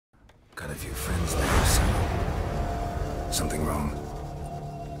Got a few friends there, so... Something wrong?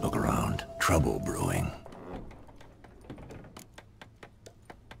 Look around. Trouble brewing.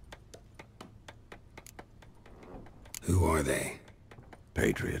 Who are they?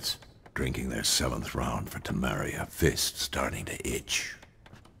 Patriots. Drinking their 7th round for Temeria. Fist starting to itch.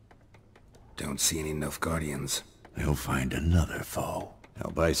 Don't see any Nilfgaardians. They'll find another foe.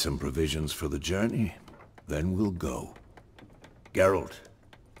 I'll buy some provisions for the journey. Then we'll go. Geralt,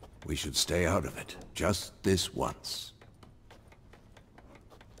 we should stay out of it. Just this once.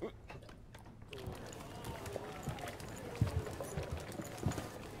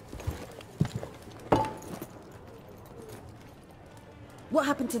 What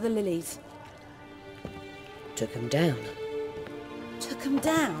happened to the lilies? Took them down. Took them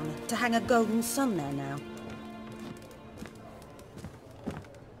down? To hang a golden sun there now?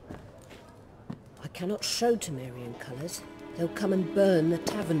 I cannot show Temerian colours. They'll come and burn the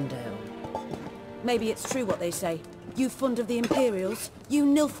tavern down. Maybe it's true what they say. You fond of the Imperials? You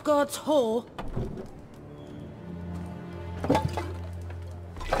Nilfgaard's whore?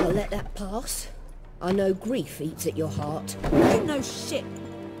 I'll let that pass. I know grief eats at your heart. You know shit.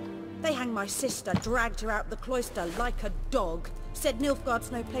 They hanged my sister, dragged her out the cloister like a dog. Said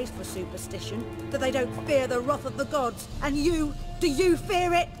Nilfgaard's no place for superstition, that they don't fear the wrath of the gods. And you, do you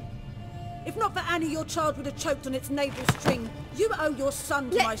fear it? If not for Annie, your child would have choked on its navel string. You owe your son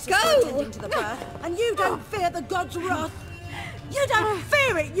to my sister attending to the birth, and you don't fear the gods' wrath. You don't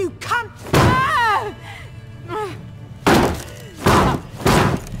fear it, you cunt!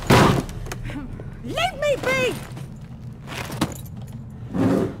 Leave me be!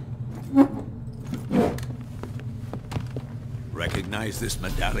 Recognize this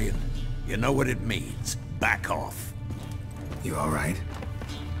medallion? You know what it means. Back off. You all right?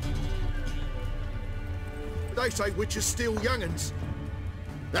 They say witches steal young'uns.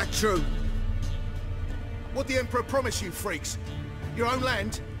 That true? What the Emperor promise you, freaks? Your own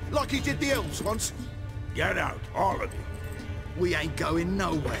land? Like he did the elves once? Get out, all of you. We ain't going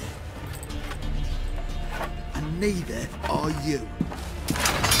nowhere. And neither are you.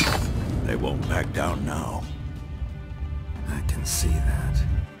 They won't back down now. I can see that.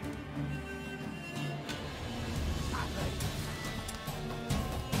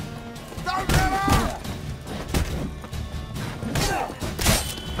 Don't let her!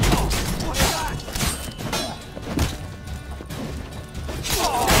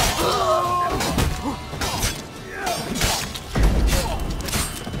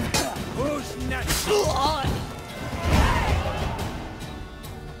 Who's next?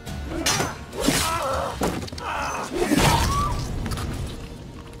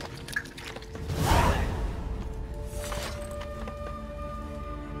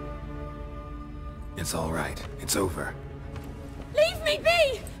 It's all right. It's over. Leave me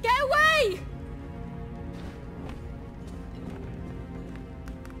be! Get away!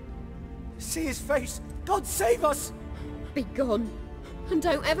 See his face! God save us! Be gone, and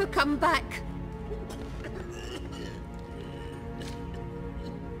don't ever come back.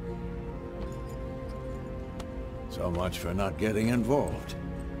 So much for not getting involved.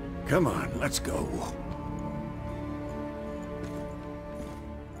 Come on, let's go.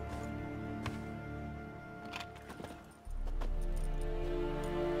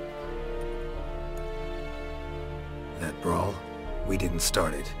 That brawl, we didn't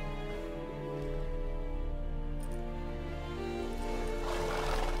start it.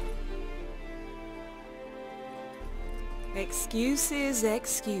 Excuses,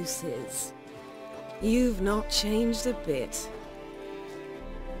 excuses. You've not changed a bit.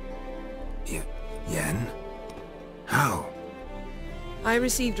 Yen? How? I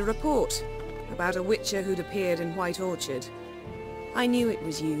received a report about a witcher who'd appeared in White Orchard. I knew it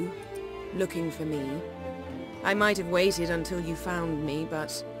was you, looking for me. I might have waited until you found me,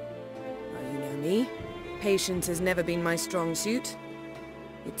 but... well, you know me. Patience has never been my strong suit.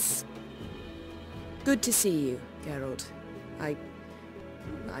 It's... good to see you, Geralt.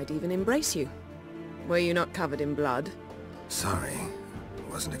 I'd even embrace you. Were you not covered in blood? Sorry.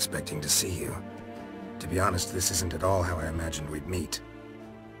 Wasn't expecting to see you. To be honest, this isn't at all how I imagined we'd meet.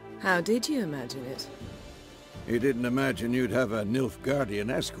 How did you imagine it? You didn't imagine you'd have a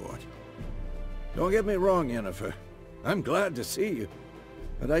Nilfgaardian escort. Don't get me wrong, Yennefer. I'm glad to see you.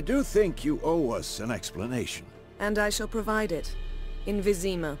 But I do think you owe us an explanation. And I shall provide it. In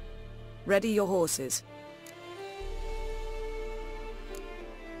Vizima. Ready your horses.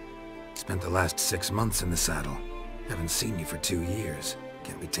 Spent the last 6 months in the saddle. Haven't seen you for 2 years.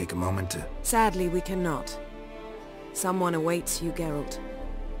 Can't we take a moment to... Sadly, we cannot. Someone awaits you, Geralt.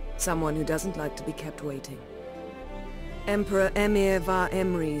 Someone who doesn't like to be kept waiting. Emperor Emir var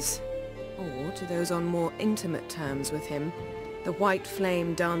Emrys, Or to those on more intimate terms with him, the white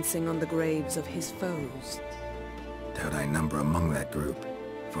flame dancing on the graves of his foes. Doubt I number among that group.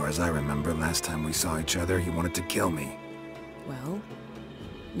 Far as I remember, last time we saw each other, he wanted to kill me. Well,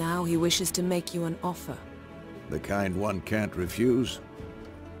 now he wishes to make you an offer. The kind one can't refuse?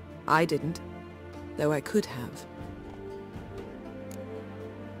 I didn't, though I could have.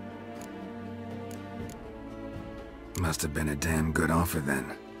 Must have been a damn good offer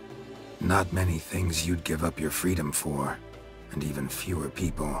then. Not many things you'd give up your freedom for, and even fewer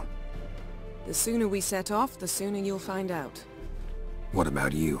people. The sooner we set off, the sooner you'll find out. What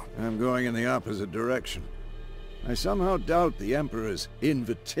about you? I'm going in the opposite direction. I somehow doubt the Emperor's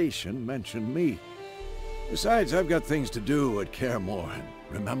invitation mentioned me. Besides, I've got things to do at Kaer Morhen,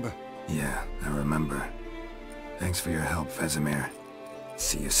 remember? Yeah, I remember. Thanks for your help, Vesemir.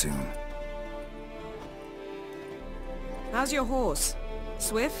 See you soon. How's your horse?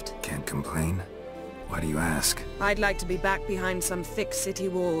 Swift? Can't complain. Why do you ask? I'd like to be back behind some thick city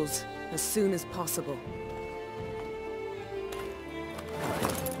walls, as soon as possible.